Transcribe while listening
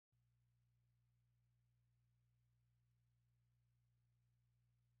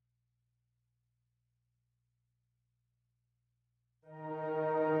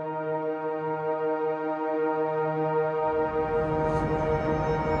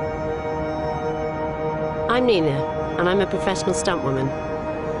I'm Nina, and I'm a professional stuntwoman.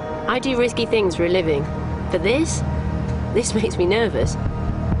 I do risky things for a living. But this makes me nervous.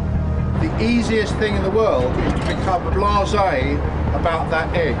 The easiest thing in the world is to become blasé about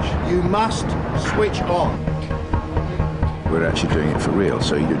that edge. You must switch on. We're actually doing it for real,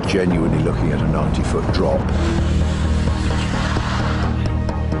 so you're genuinely looking at a 90-foot drop.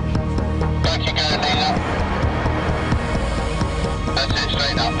 Back you go, Nina. That's it,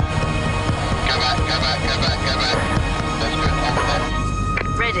 straight up. Go back, go back, go back, go back. That's good, hold there.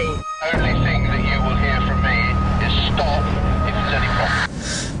 Ready? Only thing that you will hear from me is stop if there's any problem.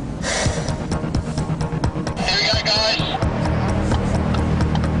 Here we go, guys.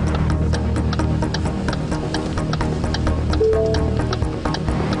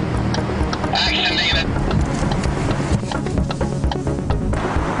 Action, Nina.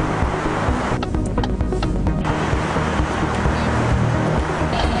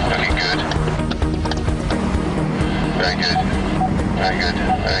 Looking good. Very good. Very good.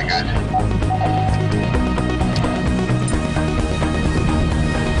 Very good.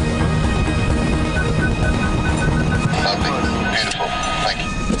 Lovely. Beautiful. Thank you.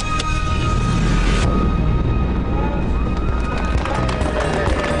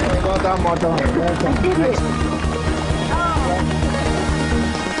 Well done, well done. Well done. I did it.